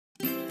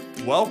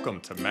Welcome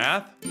to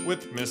Math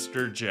with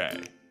Mr. J.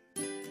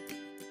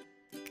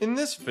 In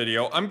this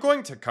video, I'm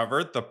going to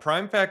cover the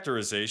prime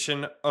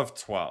factorization of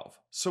 12.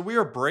 So we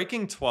are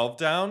breaking 12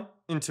 down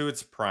into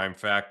its prime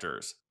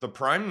factors, the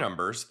prime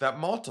numbers that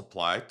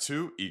multiply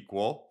to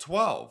equal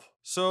 12.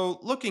 So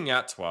looking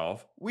at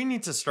 12, we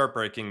need to start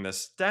breaking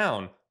this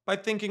down by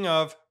thinking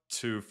of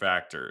two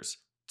factors,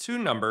 two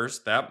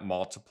numbers that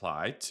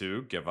multiply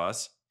to give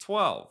us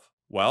 12.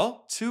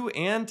 Well, 2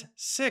 and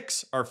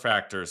 6 are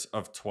factors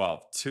of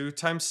 12. 2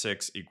 times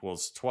 6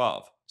 equals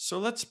 12. So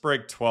let's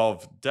break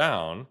 12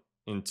 down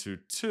into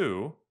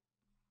 2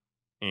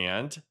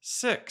 and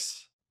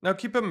 6. Now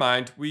keep in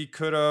mind, we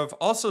could have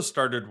also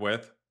started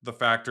with the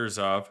factors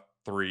of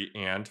 3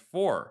 and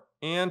 4,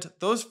 and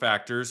those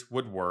factors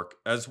would work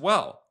as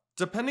well.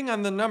 Depending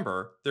on the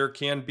number, there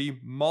can be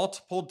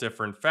multiple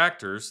different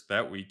factors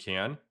that we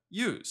can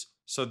use.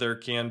 So there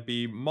can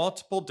be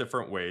multiple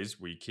different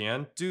ways we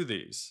can do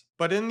these.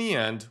 But in the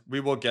end, we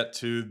will get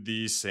to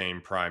the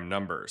same prime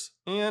numbers,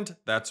 and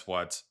that's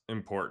what's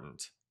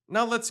important.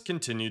 Now let's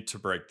continue to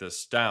break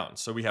this down.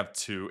 So we have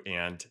 2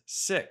 and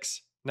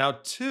 6. Now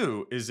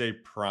 2 is a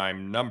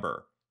prime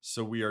number,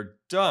 so we are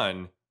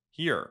done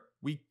here.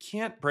 We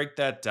can't break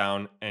that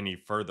down any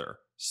further.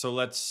 So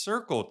let's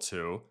circle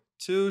 2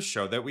 to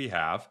show that we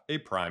have a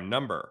prime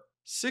number.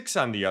 6,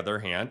 on the other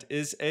hand,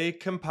 is a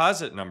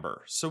composite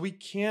number, so we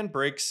can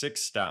break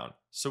 6 down.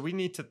 So we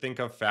need to think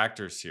of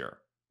factors here.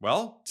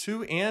 Well,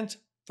 2 and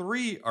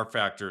 3 are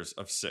factors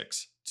of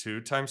 6.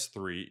 2 times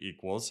 3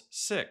 equals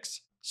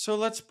 6. So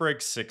let's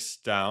break 6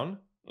 down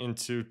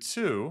into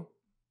 2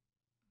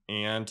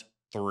 and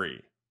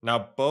 3.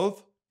 Now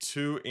both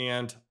 2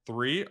 and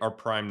 3 are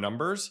prime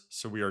numbers,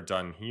 so we are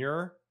done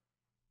here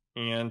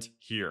and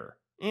here.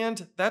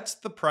 And that's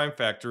the prime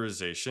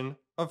factorization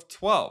of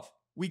 12.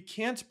 We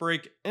can't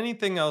break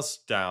anything else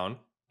down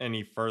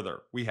any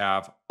further. We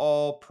have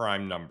all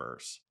prime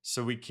numbers.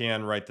 So we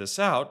can write this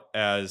out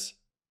as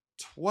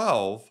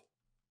 12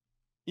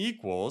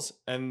 equals,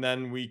 and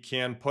then we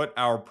can put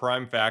our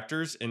prime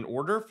factors in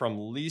order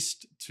from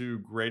least to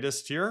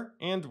greatest here,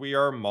 and we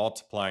are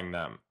multiplying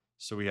them.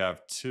 So we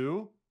have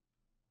 2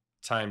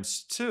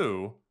 times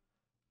 2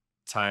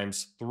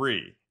 times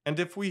 3. And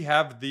if we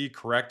have the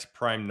correct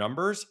prime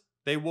numbers,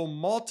 they will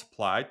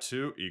multiply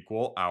to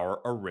equal our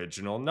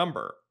original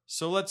number.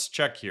 So let's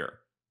check here.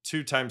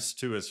 2 times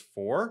 2 is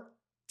 4,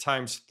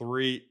 times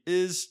 3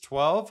 is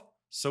 12,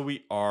 so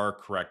we are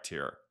correct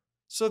here.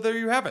 So there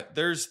you have it.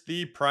 There's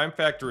the prime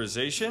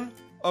factorization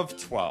of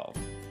 12.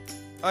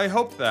 I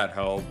hope that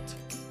helped.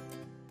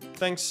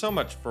 Thanks so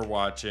much for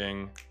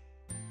watching.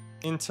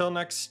 Until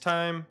next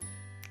time,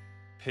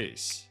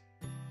 peace.